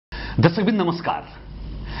दर्शकबिन नमस्कार।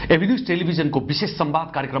 एभिन्यूज टेलिभिजनको विशेष संवाद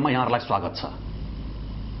कार्यक्रममा यहाँहरूलाई स्वागत छ।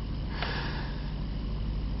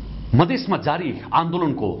 मधेसमा जारी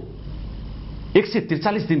आन्दोलनको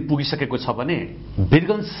 143 दिन पुगिसकेको छ भने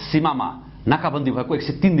बिरगंज सीमामा नाकाबन्दी भएको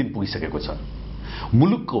 103 दिन पुगिसकेको छ।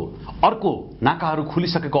 मुलुकको अर्को नाकाहरू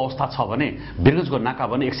खुलिसकेको अवस्था छ भने बिरगंजको नाका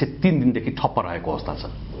भने 103 दिनदेखि ठप्प रहेको अवस्था छ,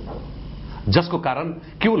 जसको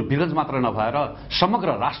कारण केवल बिरगंज मात्र नभएर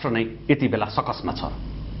समग्र राष्ट्र नै यति बेला सकसमा छ।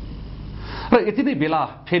 र यति नै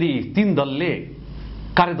बेला फेरि तीन दलले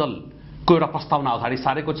कार्यदलको एउटा प्रस्तावना अगाडि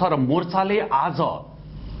सारेको छ र मोर्चाले आज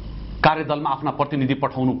कार्यदलमा आफ्ना प्रतिनिधि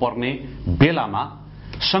पठाउनु पर्ने बेलामा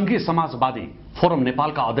संघीय समाजवादी फोरम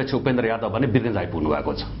नेपालका अध्यक्ष उपेन्द्र यादव भने बिरगंज आइपुग्नु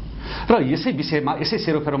भएको छ। र यसै विषयमा यसै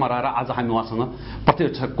सेरोफेरोमा रहेर आज हामी उहाँसँग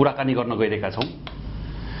प्रत्यक्ष कुराकानी गर्न गइरहेका छौँ।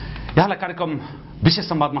 यहाँलाई कार्यक्रम विशेष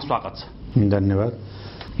संवादमा स्वागत छ। धन्यवाद।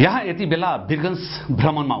 यहाँ यति बेला बिरगंज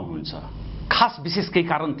भ्रमणमा हुनुहुन्छ, खास विशेष केही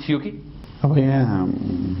कारण थियो कि? अब यहाँ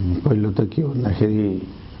पहिलो त के भन्दाखेरि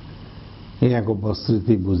यहाँको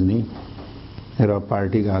वस्तुस्थिति बुझ्ने र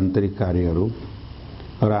पार्टीका आन्तरिक कार्यहरू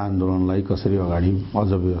र आन्दोलनलाई कसरी अगाडि अझ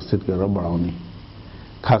व्यवस्थित गरेर बढाउने,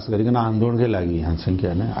 खास गरिकन आन्दोलनकै लागि यहाँ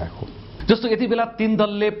संख्या नै आएको। जस्तो यति बेला तीन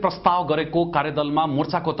दलले प्रस्ताव गरेको कार्यदलमा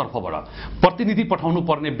मोर्चाको तर्फबाट प्रतिनिधि पठाउनु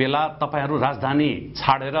पर्ने बेला तपाईहरू राजधानी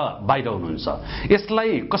छाडेर बाहिर हुनुहुन्छ,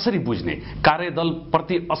 यसलाई कसरी बुझ्ने? कार्यदल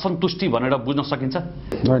प्रति असन्तुष्टि भनेर बुझ्न सकिन्छ?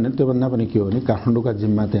 होइन, त्योभन्दा पनि के हो भने काठमाडौँका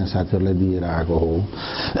जिम्मा त्यहाँ साथीहरूलाई दिएर आएको हो।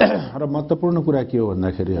 र महत्त्वपूर्ण कुरा के हो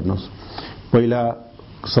भन्दाखेरि हेर्नुहोस्, पहिला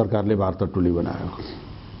सरकारले वार्ता टोली बनायो,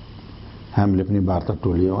 हामीले पनि वार्ता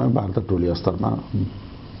टोली हो, वार्ता टोली स्तरमा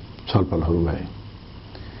छलफलहरू भए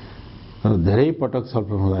र धेरै पटक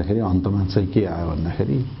छलफल हुँदाखेरि अन्तमा चाहिँ के आयो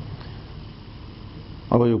भन्दाखेरि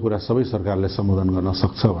अब यो कुरा सबै सरकारले सम्बोधन गर्न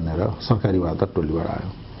सक्छ भनेर सरकारी वार्ता टोलीबाट आयो।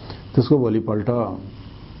 त्यसको भोलिपल्ट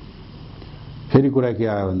फेरि कुरा के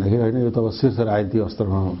आयो भन्दाखेरि होइन, यो त अब शीर्ष राजनीतिक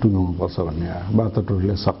स्तरमा टुङ्गाउनुपर्छ भन्ने आयो। वार्ता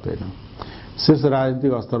टोलीले सक्दैन। शीर्ष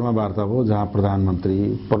राजनीतिक स्तरमा वार्ता भयो, जहाँ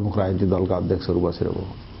प्रधानमन्त्री प्रमुख राजनीतिक दलका अध्यक्षहरू बसेर भयो,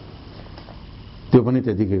 त्यो पनि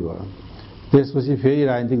त्यतिकै गयो। त्यसपछि फेरि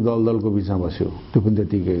राजनीतिक दलको बिचमा बस्यो, त्यो पनि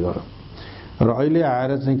त्यतिकै गयो। र अहिले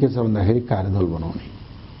आएर चाहिँ के छ भन्दाखेरि कार्यदल बनाउने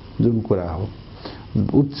जुन कुरा हो,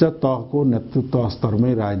 उच्च तहको नेतृत्व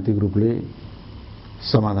स्तरमै राजनीतिक रूपले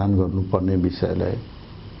समाधान गर्नुपर्ने विषयलाई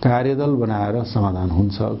कार्यदल बनाएर समाधान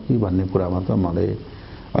हुन्छ कि भन्ने कुरामा त मलाई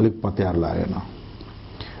अलिक पत्यार लागेन।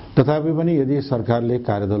 तथापि पनि यदि सरकारले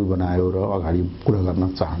कार्यदल बनायो र अगाडि कुरा गर्न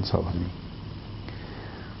चाहन्छ भने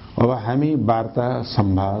अब हामी वार्ता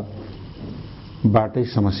संवादबाटै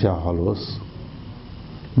समस्या हल होस्,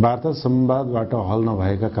 वार्ता संवादबाट हल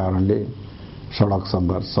नभएका कारणले सडक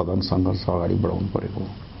सङ्घर्ष, सदन सङ्घर्ष अगाडि बढाउनु परेको।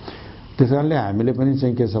 त्यस कारणले हामीले पनि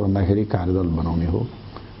चाहिँ के छ भन्दाखेरि कार्यदल बनाउने हो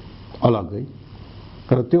अलग्गै,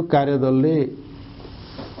 र त्यो कार्यदलले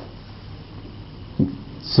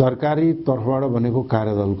सरकारी तर्फबाट बनेको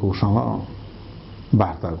कार्यदलकोसँग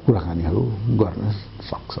वार्ता कुराकानीहरू गर्न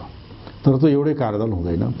सक्छ। तर त्यो एउटै कार्यदल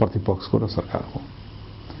हुँदैन, प्रतिपक्षको र सरकारको,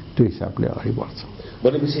 त्यो हिसाबले अगाडि बढ्छ।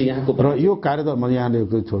 र यो कार्यदल म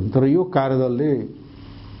यहाँले छोड्नु, तर यो कार्यदलले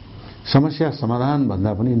समस्या समाधान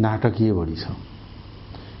भन्दा पनि नाटकीय बढी छ।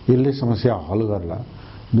 यसले समस्या हल गर्ला,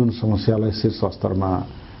 जुन समस्यालाई शीर्ष स्तरमा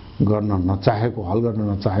गर्न नचाहेको, हल गर्न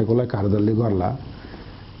नचाहेकोलाई कार्यदलले गर्ला,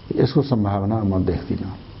 यसको सम्भावना म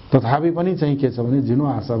देख्दिनँ। तथापि पनि चाहिँ के छ भने जिनो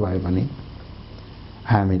आशा भए पनि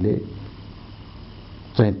हामीले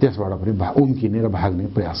चाहिँ त्यसबाट पनि उम्किने र भाग्ने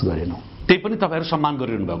प्रयास गरेनौँ। त्यही पनि तपाईहरू सम्मान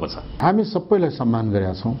गरिरहनु भएको छ। हामी सबैलाई सम्मान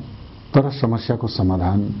गरेका छौँ, तर समस्याको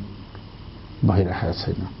समाधान भइरहेको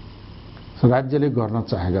छैन। राज्यले गर्न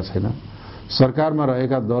चाहेका छैन। सरकारमा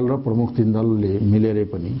रहेका दल र प्रमुख तीन दलले मिलेरै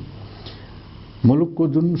पनि मुलुकको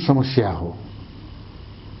जुन समस्या हो,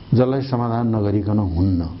 जसलाई समाधान नगरिकन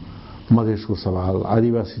हुन्न, मधेसको सवाल,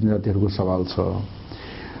 आदिवासी जातिहरूको सवाल छ,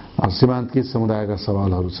 सीमान्तकृत समुदायका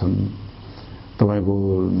सवालहरू छन्, तपाईँको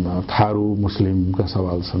थारू मुस्लिमका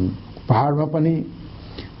सवाल छन्, पहाडमा पनि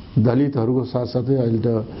दलितहरूको साथसाथै अहिले त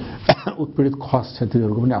उत्पीडित खस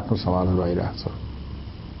क्षेत्रीहरूको पनि आफ्नो सवालहरू आइरहेको छ।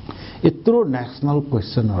 यत्रो नेसनल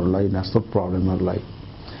क्वेसनहरूलाई, नेसनल प्रब्लमहरूलाई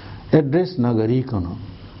एड्रेस नगरिकन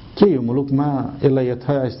के यो मुलुकमा यसलाई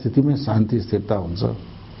यथास्थितिमै शान्ति स्थिरता हुन्छ?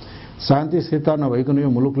 शान्ति स्थिरता नभइकन यो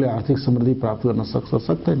मुलुकले आर्थिक समृद्धि प्राप्त गर्न सक्छ?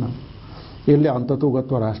 सक्दैन। यसले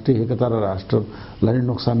अन्ततोगत्वा राष्ट्रिय एकता र राष्ट्रलाई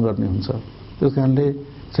नोक्सान गर्ने हुन्छ। त्यस कारणले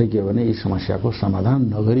चाहिँ के भने यी समस्याको समाधान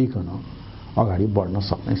नगरिकन अगाडि बढ्न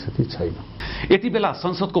सक्ने स्थिति छैन। यति बेला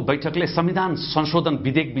संसदको बैठकले संविधान संशोधन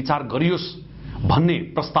विधेयक विचार गरियोस्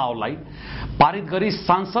भन्ने प्रस्तावलाई पारित गरी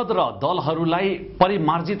सांसद र दलहरूलाई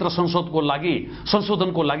परिमार्जित र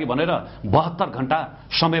संशोधनको लागि भनेर 72 घण्टा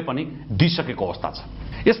समय पनि दिइसकेको अवस्था छ।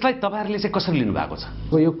 यसलाई तपाईहरुले चाहिँ कसरी लिनु भएको छ?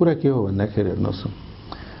 यो कुरा के हो भन्दाखेरि हेर्नुहोस्,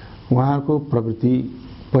 उहाँहरूको प्रवृत्ति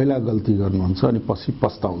पहिला गल्ती गर्नुहुन्छ अनि पछि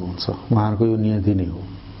पस्ताउनुहुन्छ। उहाँहरूको यो नियति नै हो।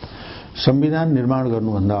 संविधान निर्माण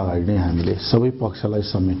गर्नुभन्दा अगाडि नै हामीले सबै पक्षलाई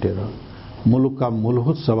समेटेर मुलुकका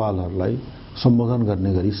मूलभूत सवालहरूलाई सम्बोधन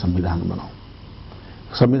गर्ने गरी संविधान बनाऊ।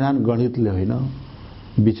 संविधान गणितले होइन,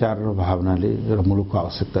 विचार र भावनाले र मुलुकको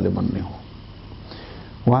आवश्यकताले बन्ने हो।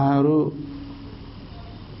 उहाँहरू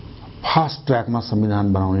फास्ट ट्र्याकमा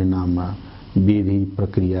संविधान बनाउने नाममा विधि,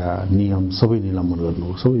 प्रक्रिया, नियम सबै निलम्बन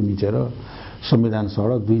गर्नुभयो। सबै मिचेर संविधान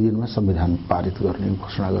सडक 2 दिनमा संविधान पारित गर्ने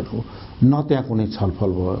घोषणा गर्नुभयो। न त्यहाँ कुनै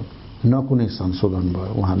छलफल भयो, न कुनै संशोधन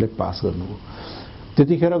भयो, उहाँले पास गर्नुभयो।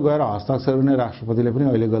 त्यतिखेर गएर हस्ताक्षर गर्ने राष्ट्रपतिले पनि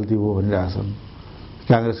अहिले गल्ती भयो भनिरहेछन्,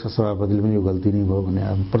 कांग्रेसका सभापतिले पनि यो गल्ती नै भयो भने,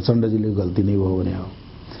 प्रचण्डजीले गल्ती नै भयो भने हो,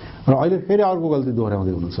 र अहिले फेरि अर्को गल्ती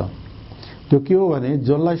दोहोऱ्याउँदै हुनुहुन्छ। त्यो के हो भने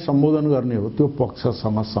जसलाई सम्बोधन गर्ने हो त्यो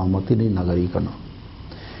पक्षसँग सहमति नै नगरिकन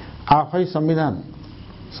आफै संविधान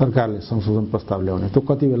सरकारले संशोधन प्रस्ताव ल्याउने। त्यो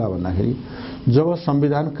कति बेला भन्दाखेरि जब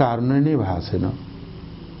संविधान कार्यान्वयन नै भएको छैन,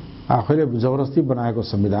 आफैले जबरजस्ती बनाएको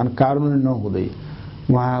संविधान कार्यान्वयन नहुँदै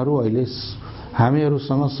उहाँहरू अहिले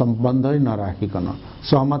हामीहरूसँग सम्बन्धै नराखिकन,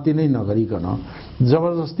 सहमति नै नगरिकन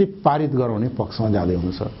जबरजस्ती पारित गराउने पक्षमा जाँदै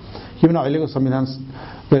हुनुहुन्छ। किनभने अहिलेको संविधान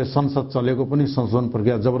संसद चलेको पनि संशोधन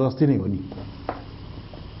प्रक्रिया जबरजस्ती नै हो नि,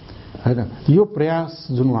 हैन? यो प्रयास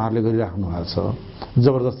जुन उहाँहरूले गरिराख्नु भएको छ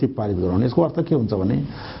जबरजस्ती पारित गराउने, यसको अर्थ के हुन्छ भने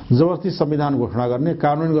जबरजस्ती संविधान घोषणा गर्ने,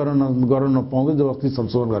 कार्यान्वयन गर्न नपाउँदै जबरजस्ती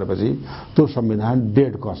संशोधन गरेपछि त्यो संविधान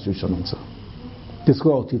डेड कन्स्टिट्युसन हुन्छ। त्यसको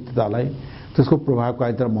औचित्यतालाई, त्यसको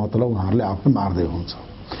प्रभावकारिता र महत्त्वलाई उहाँहरूले आफै मार्दै हुन्छ।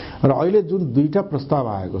 र अहिले जुन 2टा प्रस्ताव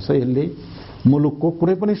आएको छ यसले मुलुकको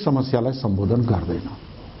कुनै पनि समस्यालाई सम्बोधन गर्दैन।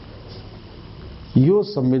 यो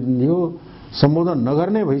सम्बोधन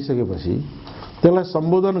नगर्ने भइसकेपछि त्यसलाई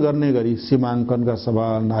सम्बोधन गर्ने गरी सीमाङ्कनका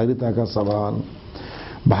सवाल, नागरिकताका सवाल,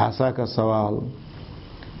 भाषाका सवाल,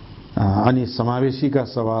 अनि समावेशीका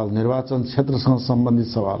सवाल, निर्वाचन क्षेत्रसँग सम्बन्धित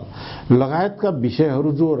सवाल लगायतका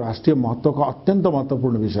विषयहरू जो राष्ट्रिय महत्त्वका अत्यन्त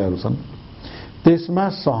महत्त्वपूर्ण विषयहरू छन्, त्यसमा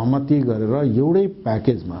सहमति गरेर एउटै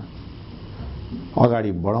प्याकेजमा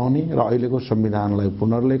अगाडि बढाउने र अहिलेको संविधानलाई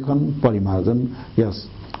पुनर्लेखन, परिमार्जन या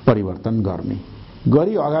परिवर्तन गर्ने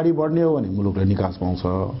गरी अगाडि बढ्ने हो भने मुलुकले निकास पाउँछ।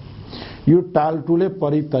 यो टालटुले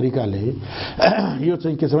तरिकाले यो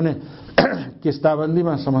चाहिँ के छ भने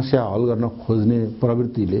किस्ताबन्दीमा समस्या हल गर्न खोज्ने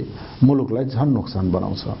प्रवृत्तिले मुलुकलाई झन नोक्सान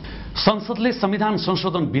बनाउँछ। संसदले संविधान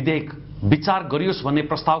संशोधन विधेयक विचार गरियोस् भन्ने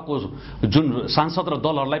प्रस्तावको जुन सांसद र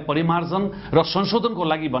दलहरूलाई परिमार्जन र संशोधनको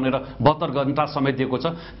लागि भनेर 72 घण्टा समय दिएको छ,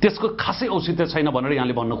 त्यसको खासै औचित्य छैन भनेर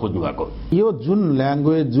यहाँले भन्न खोज्नु भएको। यो जुन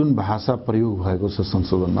ल्याङ्ग्वेज, जुन भाषा प्रयोग भएको छ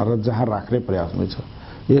संशोधनमा र जहाँ राख्ने प्रयासमै छ,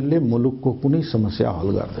 यसले मुलुकको कुनै समस्या हल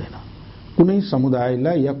गर्दैन, कुनै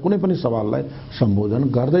समुदायलाई या कुनै पनि सवाललाई सम्बोधन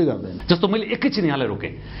गर्दैन। जस्तो मैले एकैछिन यहाँलाई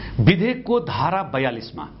रोकेँ, विधेयकको धारा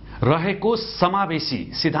 42 मा रहेको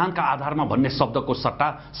समावेशी सिद्धान्तका आधारमा भन्ने शब्दको सट्टा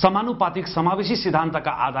समानुपातिक समावेशी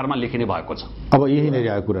सिद्धान्तका आधारमा लेखिने भएको छ। अब यही नै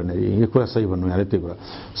आएको कुरा नै, यो कुरा सही भन्नु यहाँले, त्यो कुरा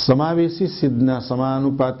समावेशी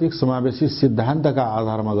समानुपातिक समावेशी सिद्धान्तका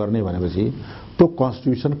आधारमा गर्ने भनेपछि त्यो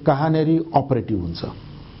कन्स्टिट्युसन कहाँनेरि अपरेटिभ हुन्छ,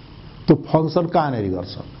 त्यो फङ्सन कहाँनेरि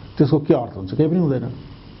गर्छ, त्यसको के अर्थ हुन्छ? केही पनि हुँदैन।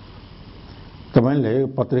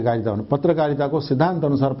 तपाईले पत्रकारिता भन्नु, पत्रकारिताको सिद्धान्त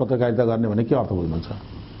अनुसार पत्रकारिता गर्ने भने के अर्थ बुझ्नुहुन्छ?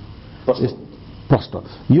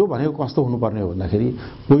 प्रश्न यो भनेको कस्तो हुनुपर्ने हो भन्दाखेरि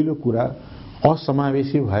पहिलो कुरा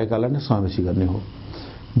असमावेशी भएकालाई नै समावेशी गर्ने हो।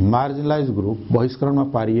 मार्जिनलाइज ग्रुप, बहिष्करणमा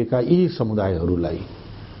पारिएका यी समुदायहरूलाई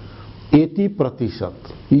यति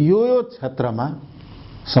प्रतिशत यो क्षेत्रमा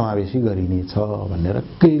समावेशी गरिनेछ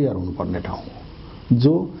भनेर क्लियर हुनुपर्ने ठाउँ हो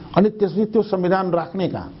जो, अनि त्यसपछि त्यो संविधान राख्ने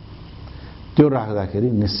कहाँ, त्यो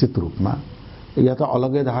राख्दाखेरि निश्चित रूपमा या त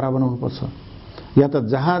अलग्गै धारा बनाउनु पर्छ या त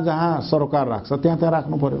जहाँ जहाँ सरकार राख्छ त्यहाँ त्यहाँ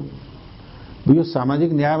राख्नु पर्यो। यो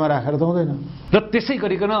सामाजिक न्यायमा राखेर त हुँदैन। र त्यसै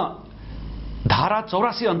गरिकन धारा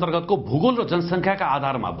 84 अन्तर्गतको भूगोल र जनसङ्ख्याका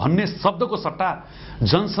आधारमा भन्ने शब्दको सट्टा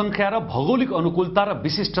जनसङ्ख्या र भौगोलिक अनुकूलता र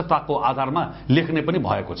विशिष्टताको आधारमा लेख्ने पनि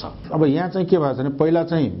भएको छ। अब यहाँ चाहिँ के भएको छ भने पहिला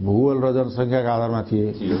चाहिँ भूगोल र जनसङ्ख्याका आधारमा थिए,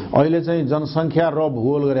 अहिले चाहिँ जनसङ्ख्या र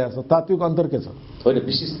भूगोल गरेको छ। तात्विक अन्तर के छ? होइन,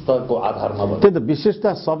 विशिष्टताको आधारमा। त्यही त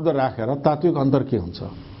विशिष्टता शब्द राखेर तात्विक अन्तर के हुन्छ?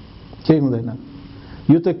 केही हुँदैन।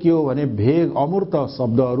 यो त के हो भने भेग अमूर्त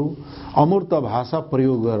शब्दहरू, अमूर्त भाषा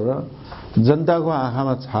प्रयोग गरेर जनताको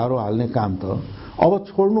आँखामा छारो हाल्ने काम त अब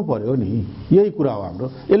छोड्नु पर्यो नि। यही कुरा हो हाम्रो।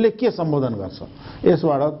 यसले के सम्बोधन गर्छ?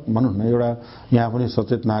 यसबाट भनौँ न, एउटा यहाँ पनि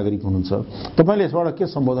सचेत नागरिक हुनुहुन्छ, तपाईँले यसबाट के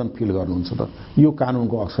सम्बोधन फिल गर्नुहुन्छ त? यो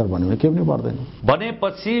कानुनको अक्षर भन्यो भने केही पनि पर्दैन।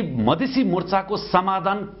 भनेपछि मधेसी मोर्चाको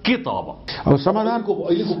समाधान के त? अब समाधानको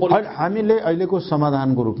हामीले अहिलेको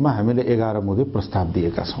समाधानको रूपमा हामीले 11 मुद्दे प्रस्ताव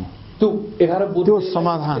दिएका छौँ। त्यो 11 बुँदे त्यो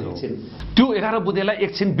समाधान हो। त्यो 11 बुँदेलाई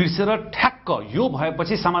एकछिन बिर्सेर ठ्याक्क यो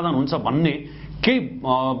भएपछि समाधान हुन्छ भन्ने केही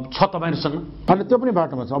छ तपाईहरुसँग? अनि त्यो पनि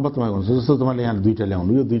बाटोमा छ। अब तपाईँ भन्नुहुन्छ जस्तो तपाईँले यहाँ दुईटा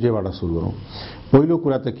ल्याउनु, यो दुईटैबाट सुरु गरौँ। पहिलो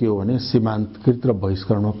कुरा त के हो भने सीमान्तकृत र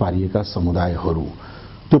बहिष्करणमा पारिएका समुदायहरू,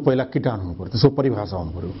 त्यो पहिला किटान हुनु पर्यो, त्यसको परिभाषा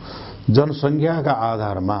हुनु पर्यो। जनसङ्ख्याका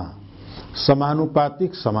आधारमा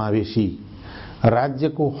समानुपातिक समावेशी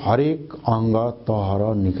राज्यको हरेक अङ्ग तह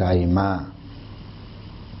र निकायमा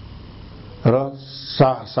र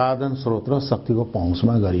साधन स्रोत र शक्तिको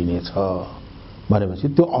पहुँचमा गरिनेछ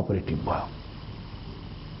भनेपछि त्यो अपरेटिभ भयो।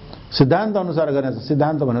 सिद्धान्त अनुसार गर्ने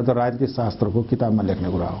सिद्धान्त भनेको त राजनीतिक शास्त्रको किताबमा लेख्ने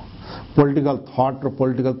कुरा हो। पोलिटिकल थट र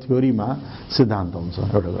पोलिटिकल थ्योरीमा सिद्धान्त हुन्छ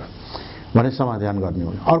एउटा कुरा भने समाधान गर्ने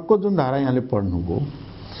हो। अर्को जुन धारा यहाँले पढ्नुभयो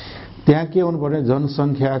त्यहाँ के हुनु पर्ने,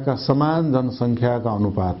 जनसङ्ख्याका समान जनसङ्ख्याका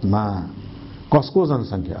अनुपातमा कसको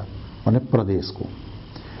जनसङ्ख्या भने प्रदेशको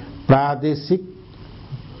प्रादेशिक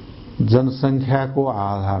जनसङ्ख्याको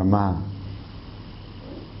आधारमा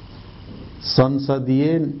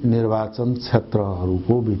संसदीय निर्वाचन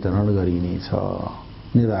क्षेत्रहरूको वितरण गरिनेछ,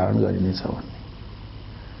 निर्धारण गरिनेछ भन्ने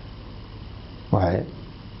भए,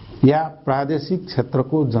 या प्रादेशिक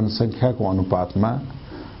क्षेत्रको जनसङ्ख्याको अनुपातमा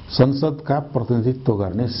संसदका प्रतिनिधित्व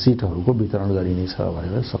गर्ने सिटहरूको वितरण गरिनेछ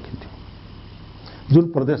भनेर सकिन्थ्यो। जुन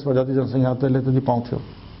प्रदेशमा जति जनसङ्ख्या त्यसले त्यति पाउँथ्यो।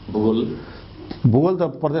 भूगोल त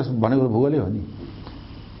प्रदेश भनेको भूगोलै हो नि,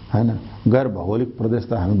 हैन? गैर भौगोलिक प्रदेश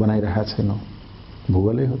त हामी बनाइरहेका छैनौँ,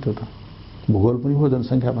 भूगोलै हो त्यो त। भूगोल पनि हो,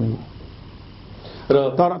 जनसङ्ख्या पनि हो।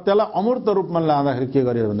 तर त्यसलाई अमूर्त रूपमा लाँदाखेरि के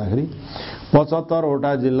गरियो भन्दाखेरि 75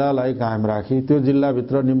 वटा जिल्लालाई कायम राखी त्यो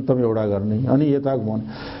जिल्लाभित्र न्यूनतम एउटा गर्ने, अनि यताको भने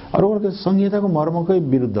अरू संहिताको मर्मकै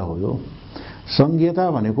विरुद्ध हो यो। संहिता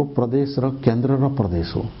भनेको प्रदेश र केन्द्र र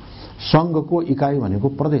प्रदेश हो। सङ्घको इकाइ भनेको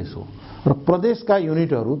प्रदेश हो र प्रदेशका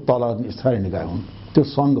युनिटहरू तल स्थायी निकाय हुन्, त्यो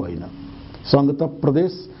सङ्घ होइन। सङ्घ त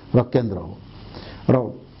प्रदेश र केन्द्र हो। र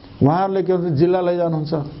उहाँहरूले के भन्छ, जिल्ला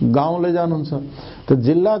लैजानुहुन्छ, गाउँ लैजानुहुन्छ, त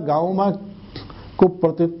जिल्ला गाउँमा को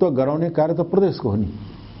प्रतिनिधित्व गराउने कार्य त प्रदेशको हो नि।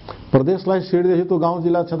 प्रदेशलाई सिडदेखि त्यो गाउँ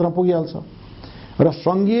जिल्ला क्षेत्रमा पुगिहाल्छ र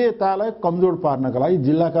सङ्घीयतालाई कमजोर पार्नका लागि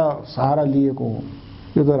जिल्लाका सहारा लिएको हो।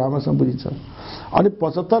 यो त राम्रोसँग बुझिन्छ। अनि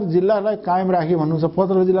 75 जिल्लालाई कायम राखी भन्नुहुन्छ,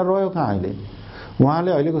 75 जिल्ला रह्यो कहाँ अहिले?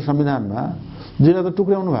 उहाँले अहिलेको संविधानमा जिल्ला त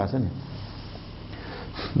टुक्र्याउनु भएको छ नि।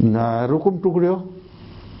 रुकुम टुक्रियो,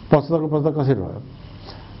 75 को 75 कसरी रह्यो?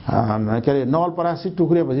 के अरे नवलपरासी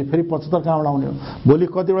टुक्रिएपछि फेरि 75 कहाँबाट आउने हो? भोलि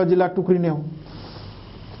कतिवटा जिल्ला टुक्रिने हो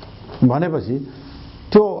भनेपछि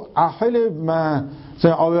त्यो आफैले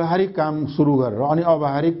चाहिँ अव्यावहारिक काम सुरु गरेर अनि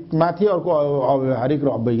अव्यावहारिक माथि अर्को अव्यावहारिक र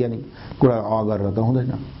अवैज्ञानिक कुरा गरेर त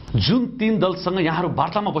हुँदैन। जुन 3 दलसँग यहाँहरू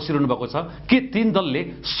वार्तामा बसिरहनु भएको छ, के 3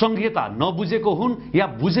 दलले संहिता नबुझेको हुन्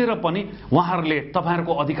या बुझेर पनि उहाँहरूले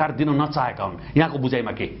तपाईहरुको अधिकार दिन नचाहेका हुन्? यहाँको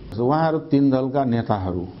बुझाइमा के? उहाँहरू 3 दलका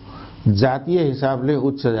नेताहरू जातीय हिसाबले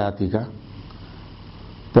उच्च जातिका,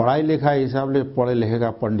 पढाइ लेखा हिसाबले पढे लेखेका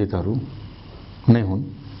पण्डितहरू नै हुन्,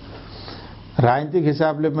 राजनीतिक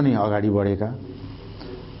हिसाबले पनि अगाडि बढेका,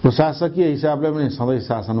 प्रशासकीय हिसाबले पनि सधैँ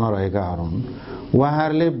शासनमा रहेकाहरू हुन्।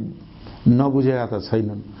 उहाँहरूले नबुझेका त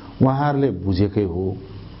छैनन्, उहाँहरूले बुझेकै हो।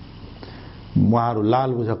 उहाँहरू लाल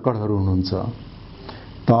बुझक्कडहरू हुनुहुन्छ,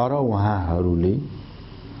 तर उहाँहरूले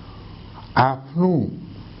आफ्नो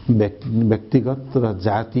व्यक्तिगत र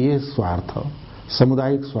जातीय स्वार्थ,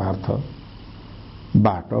 सामुदायिक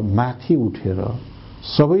स्वार्थबाट माथि उठेर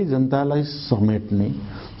सबै जनतालाई समेट्ने,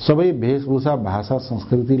 सबै वेशभूषा, भाषा,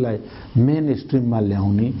 संस्कृतिलाई मेन स्ट्रिममा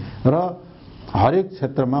ल्याउने र हरेक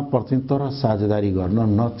क्षेत्रमा प्रतिनिधित्व र साझेदारी गर्न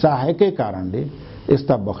नचाहेकै कारणले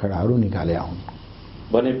यस्ता बखेडाहरू निकाले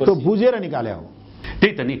हुन्। त्यो बुझेर निकाले हो।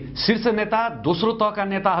 त्यही त नि, शीर्ष नेता दोस्रो तहका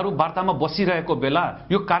नेताहरू वार्तामा बसिरहेको बेला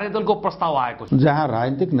यो कार्यदलको प्रस्ताव आएको छ। जहाँ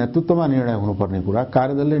राजनीतिक नेतृत्वमा निर्णय हुनुपर्ने कुरा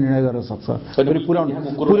कार्यदलले निर्णय गर्न सक्छ, फेरि पुर्याउने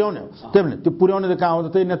हो। त्यही भने त्यो पुर्याउने त कहाँ हो?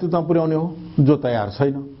 त्यही नेतृत्वमा पुर्याउने हो जो तयार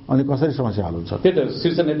छैन। अनि कसरी समस्या हल हुन्छ? त्यही त,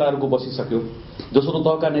 शीर्ष नेताहरूको बसिसक्यो, दोस्रो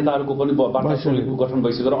तहका नेताहरूको पनि वार्ता समितिको गठन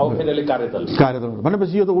भइसक्यो र अब फेरि कार्यदल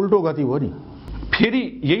भनेपछि यो त उल्टो गति हो नि।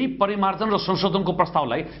 फेरि यही परिमार्जन र संशोधनको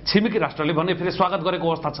प्रस्तावलाई छिमेकी राष्ट्रले भने फेरि स्वागत गरेको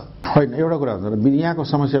अवस्था छ। होइन, एउटा कुरा हुन्छ, यहाँको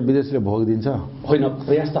समस्या विदेशले भोग दिन्छ। होइन,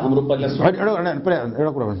 प्रयास त हाम्रो पहिला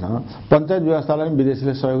एउटा कुरा भन्छ, पञ्चायत व्यवस्थालाई पनि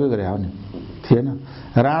विदेशीले सहयोगै गरे हो नि, थिएन?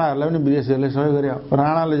 राणाहरूलाई पनि विदेशीहरूले सहयोग गरे।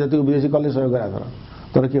 राणाले जतिको विदेशी कसले सहयोग गरे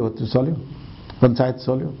तर के हो, त्यो चल्यो, पञ्चायत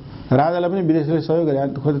चल्यो। राजालाई पनि विदेशीले सहयोग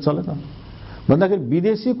गरे, खोइ चल्यो त भन्दाखेरि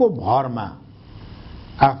विदेशीको भरमा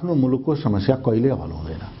आफ्नो मुलुकको समस्या कहिले हल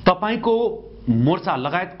हुँदैन। तपाईको मोर्चा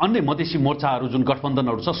लगायत अन्य मधेसी मोर्चाहरू जुन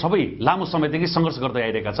गठबन्धनहरू छ सबै लामो समयदेखि सङ्घर्ष गर्दै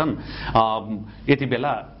आइरहेका छन् यति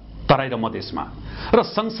बेला तराई र मधेसमा, र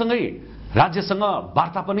सँगसँगै राज्यसँग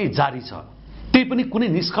वार्ता पनि जारी छ। त्यही पनि कुनै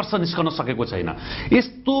निष्कर्ष निस्कन सकेको छैन।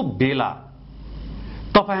 यस्तो बेला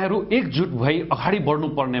तपाईहरू एकजुट भई अगाडि बढ्नु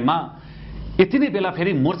पर्नेमा यति नै बेला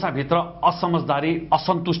फेरि मोर्चाभित्र असमझदारी,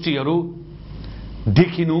 असन्तुष्टिहरू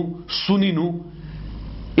देखिनु, सुनिनु,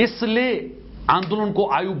 यसले आन्दोलनको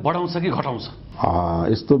आयु बढाउँछ कि घटाउँछ?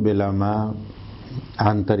 यस्तो बेलामा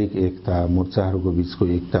आन्तरिक एकता, मोर्चाहरूको बीचको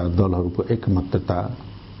एकता, दलहरूको एकमतता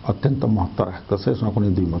अत्यन्त महत्त्व राख्दछ। यसमा कुनै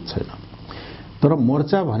दुई मत छैन। तर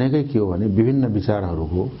मोर्चा भनेकै के हो भने विभिन्न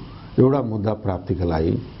विचारहरूको एउटा मुद्दा प्राप्तिका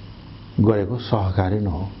लागि गरेको सहकारी न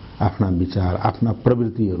हो। आफ्ना विचार, आफ्ना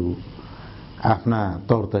प्रवृत्तिहरू, आफ्ना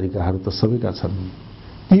तौर तरिकाहरू त सबैका छन्।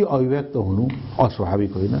 ती अभिव्यक्त हुनु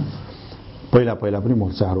अस्वाभाविक होइन। पहिला पनि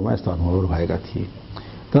मोर्चाहरूमा यस्ता अनुभवहरू भएका थिए।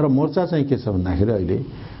 तर मोर्चा चाहिँ के छ भन्दाखेरि अहिले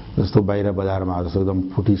जस्तो बाहिर बजारमा आज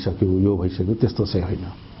एकदम फुटिसक्यो, यो भइसक्यो, त्यस्तो चाहिँ होइन।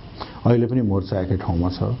 अहिले पनि मोर्चा एकै ठाउँमा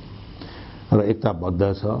छ र एकताबद्ध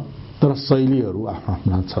छ। तर शैलीहरू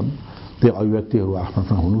आफ्ना छन्, त्यो अभिव्यक्तिहरू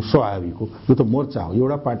आफ्ना हुनु स्वाभाविक हो। यो त मोर्चा हो।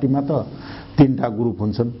 एउटा पार्टीमा त 3टा ग्रुप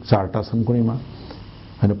हुन्छन्, 4टा छन् कुनैमा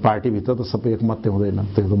होइन। पार्टीभित्र त सबै एकमत हुँदैन,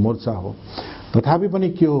 त्यो त मोर्चा हो। तथापि पनि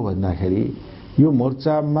के हो भन्दाखेरि यो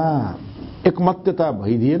मोर्चामा एकमतता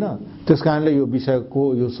भइदिएन। त्यसकारणले यो विषयको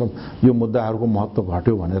यो मुद्दाहरूको महत्त्व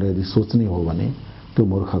घट्यो भनेर यदि सोच्ने हो भने त्यो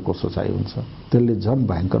मूर्खको सोचाइ हुन्छ। त्यसले झन्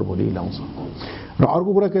भयङ्कर भोलि ल्याउँछ। र अर्को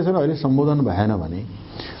कुरा के छ भने अहिले सम्बोधन भएन भने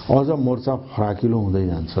अझ मोर्चा फराकिलो हुँदै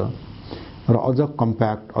जान्छ र अझ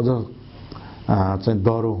कम्प्याक्ट, अझ चाहिँ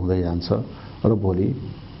दह्रो हुँदै जान्छ र भोलि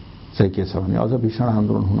चाहिँ के छ भने अझ भीषण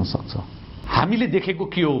आन्दोलन हुन सक्छ। हामीले देखेको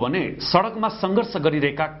के हो भने सडकमा सङ्घर्ष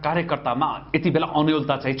गरिरहेका कार्यकर्तामा यति बेला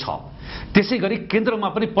अनयोलता चाहिँ छ। त्यसै गरी केन्द्रमा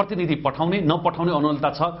पनि प्रतिनिधि पठाउने नपठाउने अनयोलता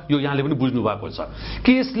छ। यो यहाँले पनि बुझ्नु भएको छ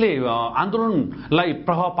कि यसले आन्दोलनलाई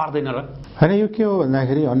प्रभाव पार्दैन र? होइन, यो के हो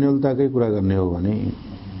भन्दाखेरि अन्यलताकै कुरा गर्ने हो भने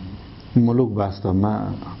मुलुक वास्तवमा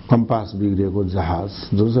कम्पास बिग्रिएको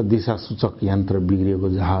जहाज, जुन चाहिँ दिशा सूचक यन्त्र बिग्रिएको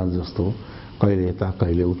जहाज जस्तो कहिले यता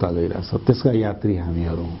कहिले उता गइरहेछ। त्यसका यात्री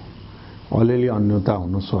हामीहरू अलिअलि अन्यता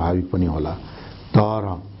हुनु स्वाभाविक पनि होला। तर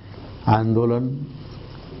आन्दोलन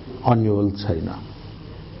अन्यल छैन।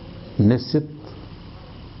 निश्चित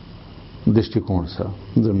दृष्टिकोण छ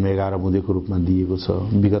जुन 11 बुँदेको रूपमा दिएको छ।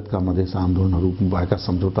 विगतका मधेस आन्दोलनहरू भएका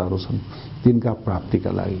सम्झौताहरू छन्, तिनका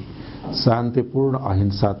प्राप्तिका लागि शान्तिपूर्ण,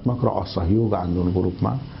 अहिंसात्मक र असहयोग आन्दोलनको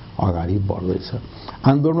रूपमा अगाडि बढ्दैछ।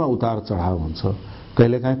 आन्दोलनमा उतार चढाव हुन्छ,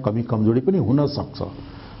 कहिलेकाहीँ कमी कमजोरी पनि हुन सक्छ।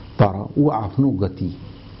 तर ऊ आफ्नो गति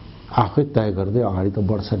आफै तय गर्दै अगाडि त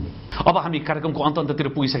बढ्छ नि। अब हामी कार्यक्रमको अन्ततिर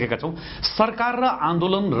पुगिसकेका छौँ। सरकार र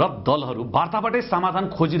आन्दोलनरत दलहरू वार्ताबाटै समाधान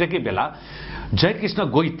खोजिरहेकै बेला जयकृष्ण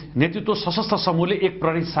गोइथ नेतृत्व सशस्त्र समूहले एक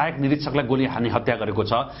प्रहरी सहायक निरीक्षकलाई गोली हानी हत्या गरेको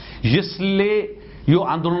छ। यसले यो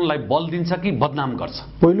आन्दोलनलाई बल दिन्छ कि बदनाम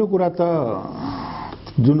गर्छ? पहिलो कुरा त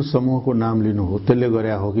जुन समूहको नाम लिनु हो त्यसले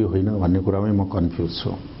गरे हो कि होइन भन्ने कुरामै म कन्फ्युज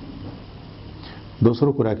छु।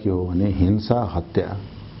 दोस्रो कुरा के हो भने हिंसा, हत्या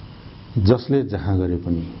जसले जहाँ गरे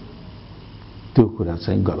पनि त्यो कुरा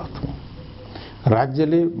चाहिँ गलत हो।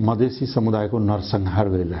 राज्यले मधेसी समुदायको नरसंहार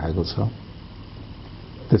गरिरहेको छ,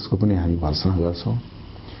 त्यसको पनि हामी भर्त्सना गर्छौँ।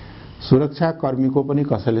 सुरक्षाकर्मीको पनि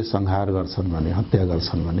कसैले संहार गर्छन् भने, हत्या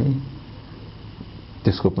गर्छन् भने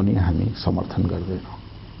त्यसको पनि हामी समर्थन गर्दैनौँ।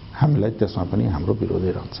 हामीलाई त्यसमा पनि हाम्रो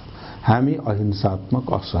विरोधै रहन्छ। हामी अहिंसात्मक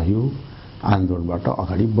असहयोग आन्दोलनबाट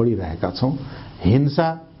अगाडि बढिरहेका छौँ। हिंसा,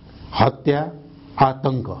 हत्या,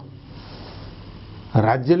 आतंक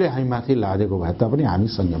राज्यले हामीमाथि लादेको भए तापनि हामी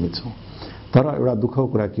संयमित छौँ। तर एउटा दुःखको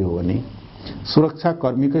कुरा के हो भने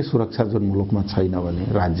सुरक्षाकर्मीकै सुरक्षा जुन मुलुकमा छैन भने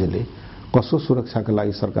राज्यले कसो सुरक्षाका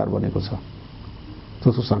लागि सरकार बनेको छ?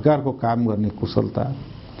 त्यसको सरकारको काम गर्ने कुशलता,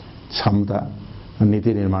 क्षमता,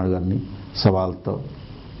 नीति निर्माण गर्ने सवाल त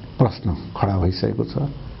प्रश्न खडा भइसकेको छ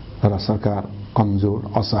र सरकार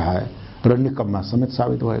कमजोर, असहाय र निकम्मा समेत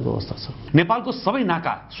साबित भएको अवस्था छ। नेपालको सबै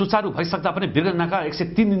नाका सुचारू भइसक्दा पनि बिर्गन नाका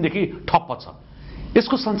 103 दिनदेखि ठप्प छ।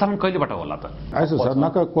 यसको सञ्चालन कहिलेबाट होला त? यसो छ,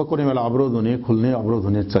 नाका कुनै बेला अवरोध हुने, खुल्ने, अवरोध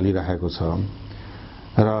हुने चलिरहेको छ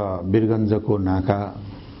र बिरगञ्जको नाका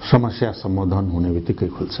समस्या सम्बोधन हुने बित्तिकै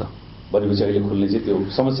खुल्छ। भनेपछि अहिले खुल्ने चाहिँ त्यो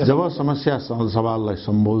समस्या, जब समस्या सवाललाई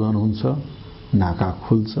सम्बोधन हुन्छ नाका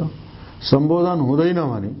खुल्छ। सम्बोधन हुँदैन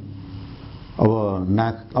भने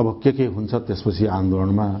अब के हुन्छ त्यसपछि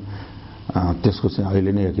आन्दोलनमा त्यसको चाहिँ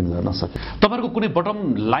अहिले नै यकिन गर्न सके। तपाईहरुको कुनै बटम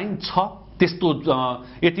लाइन छ त्यस्तो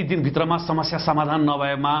यति दिनभित्रमा समस्या समाधान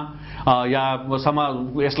नभएमा या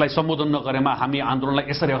यसलाई सम्बोधन नगरेमा हामी आन्दोलनलाई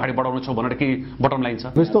यसरी अगाडि बढाउनु छौँ भनेर के बटम लाइन छ?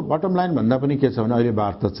 यस्तो बटम लाइन भन्दा पनि के छ भने अहिले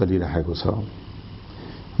वार्ता चलिरहेको छ,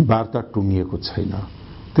 वार्ता टुङ्गिएको छैन।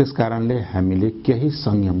 त्यसकारणले हामीले केही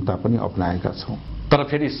संयमता पनि अपनाएका छौँ। तर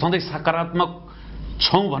फेरि सधैँ सकारात्मक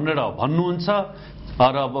छौँ भनेर भन्नुहुन्छ,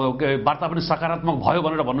 र वार्ता पनि सकारात्मक भयो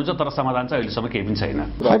भनेर भन्नुहुन्छ, तर समाधान चाहिँ अहिलेसम्म केही पनि छैन।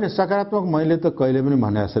 होइन, सकारात्मक मैले त कहिले पनि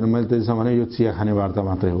भनेको छैन। मैले त्यसमा भने यो चिया खाने वार्ता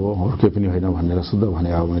मात्रै हो, अरू केही पनि होइन भनेर शुद्ध भने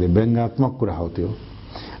हो। मैले व्यङ्ग्यात्मक कुरा हो त्यो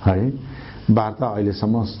है। वार्ता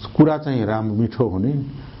अहिलेसम्म कुरा चाहिँ राम्रो मिठो हुने,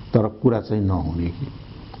 तर कुरा चाहिँ नहुने कि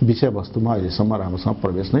विषयवस्तुमा अहिलेसम्म राम्रोसँग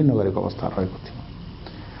प्रवेश नै नगरेको अवस्था रहेको थियो।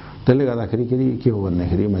 त्यसले गर्दाखेरि के हो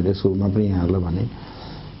भन्दाखेरि मैले सुरुमा पनि यहाँहरूलाई भने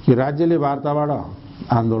कि राज्यले वार्ताबाट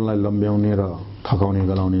आन्दोलनलाई लम्ब्याउने र थकाउने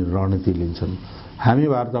गलाउने रणनीति लिन्छन्। हामी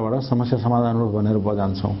वार्ताबाट समस्या समाधान हो भनेर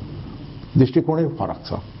बजान्छौँ। दृष्टिकोणै फरक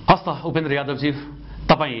छ। हस् त उपेन्द्र यादवजी,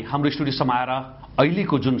 तपाईँ हाम्रो स्टुडियोसम्म आएर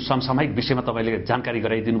अहिलेको जुन समसामयिक विषयमा तपाईँले जानकारी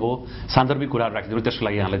गराइदिनु भयो, सान्दर्भिक कुराहरू राखिदिनु, त्यसको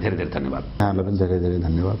लागि यहाँलाई धेरै धेरै धन्यवाद। यहाँलाई पनि धेरै धेरै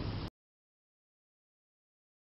धन्यवाद।